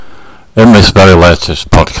In this very latest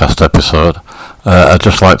podcast episode, I'd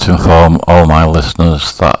just like to inform all my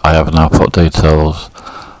listeners that I have now put details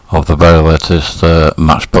of the very latest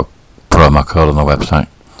Matchbook promo code on the website.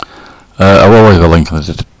 I will leave a link in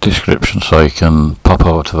the description so you can pop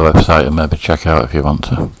over to the website and maybe check out if you want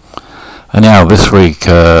to. Anyhow, this week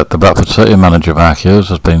the Bradford City manager Mark Hughes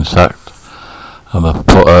has been sacked and they've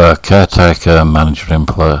put a caretaker manager in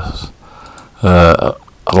place.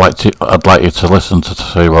 I'd like you to listen to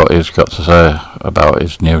see what he's got to say about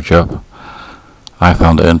his new job. I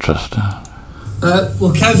found it interesting.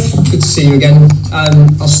 Well, Kev, good to see you again.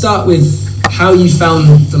 I'll start with how you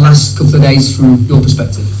found the last couple of days from your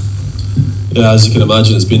perspective. Yeah, as you can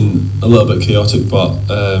imagine, it's been a little bit chaotic, but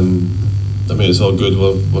I mean, it's all good.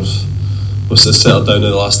 We're settled down in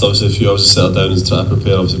the last, obviously, a few hours to settle down and try to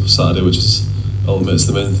prepare, obviously, for Saturday, which is ultimately it's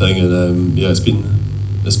the main thing. And yeah, it's been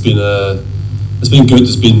good.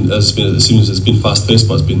 It's been fast paced,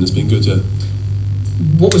 but it's been good. Yeah.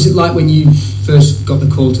 What was it like when you first got the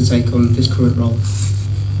call to take on this current role?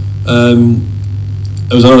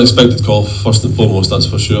 It was an unexpected call, first and foremost, that's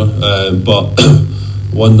for sure. But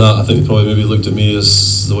one that I think probably maybe looked at me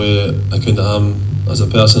as the way I kind of am as a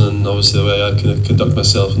person, and obviously the way I kind of conduct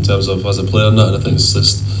myself in terms of as a player and that. And I think it's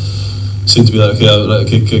just seemed to be like,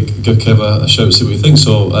 okay, give Kev a shout, see what you think.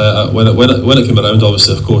 So when it came around,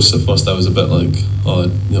 obviously, of course, at first I was a bit like,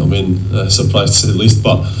 surprised to say the least.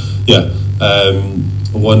 But yeah,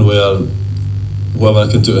 one where whatever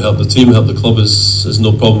I can do to help the team, help the club is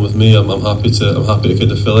no problem with me. I'm happy to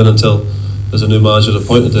kind of fill in until there's a new manager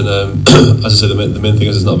appointed. And as I say, the main thing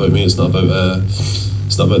is it's not about me. It's not about the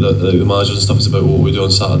managers and stuff. It's about what we do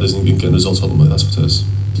on Saturdays and getting results ultimately. That's what it is.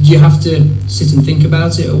 Did you have to sit and think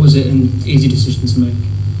about it, or was it an easy decision to make?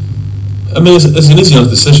 I mean, it's an easy enough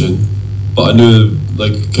decision, but I knew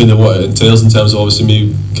like kind of what it entails in terms of obviously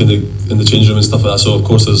me kind of in the change room and stuff like that. So of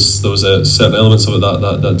course there was certain elements of it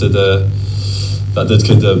that did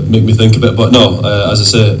kind of make me think a bit. But no, as I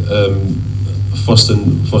say, first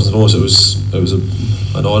and foremost, it was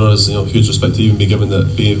an honour, as huge respect to even be given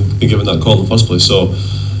that call in the first place. So.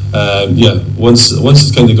 Once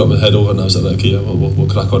it's kind of got my head over, and I was like, okay, we'll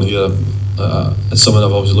crack on here. It's something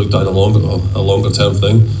I've always looked at in a longer term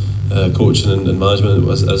thing, coaching and management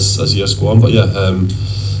as years go on. But yeah,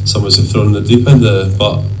 some would say thrown in the deep end,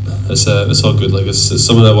 but it's all good. Like it's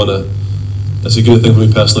something I want to. It's a good thing for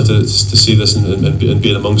me personally to see this and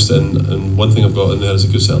being amongst it. And one thing I've got in there is a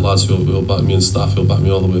good set of lads who will back me, and staff who will back me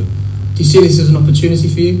all the way. Do you see this as an opportunity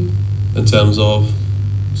for you? In terms of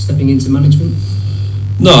stepping into management?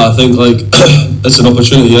 No, I think like it's an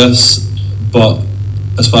opportunity, yes, but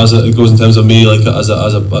as far as it goes in terms of me, like I've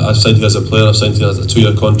signed here as a player, I've signed here as a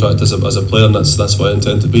 2-year contract as a player, and that's what I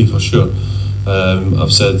intend to be for sure.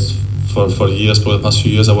 I've said for years, probably the past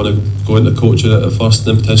few years, I want to go into coaching at first,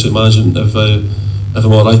 and then potentially managing if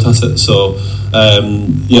I'm all right at it. So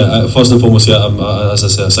first and foremost, as I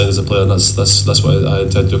say, I signed as a player, and that's what I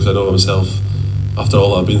intend to do, because I know myself. After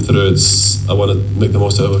all I've been through, I want to make the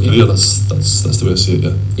most out of a career. That's the way I see it.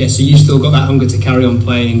 Yeah. Yeah. So you still got that hunger to carry on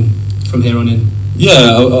playing from here on in.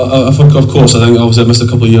 Yeah, I think of course. I think obviously I missed a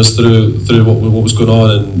couple of years through what was going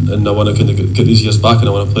on, and I want to kind of get these years back, and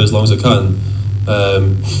I want to play as long as I can.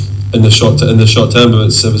 In the short term,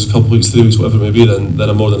 if it's a couple of weeks, 3 weeks, whatever it may be, then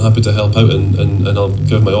I'm more than happy to help out, and I'll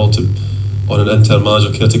give my all to on an interim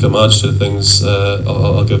manager, caretaker manager to things.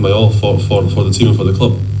 I'll give my all for the team and for the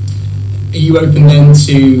club. Are you open then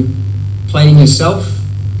to playing yourself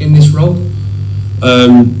in this role?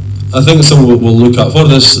 I think it's something we'll look at for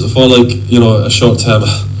a short term.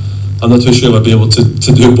 I'm not too sure if I'd be able to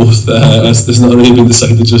do both. It's not really been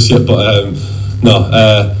decided just yet, but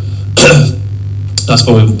that's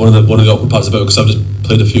probably one of the awkward parts about it, because I've just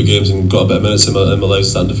played a few games and got a bit of minutes in my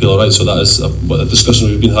legs, starting to feel alright. So that is a discussion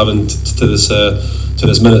we've been having to this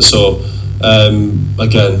minute. So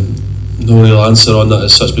again, no real answer on that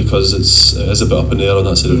as such, because it's a bit up in the air on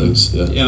that side of things. Yeah.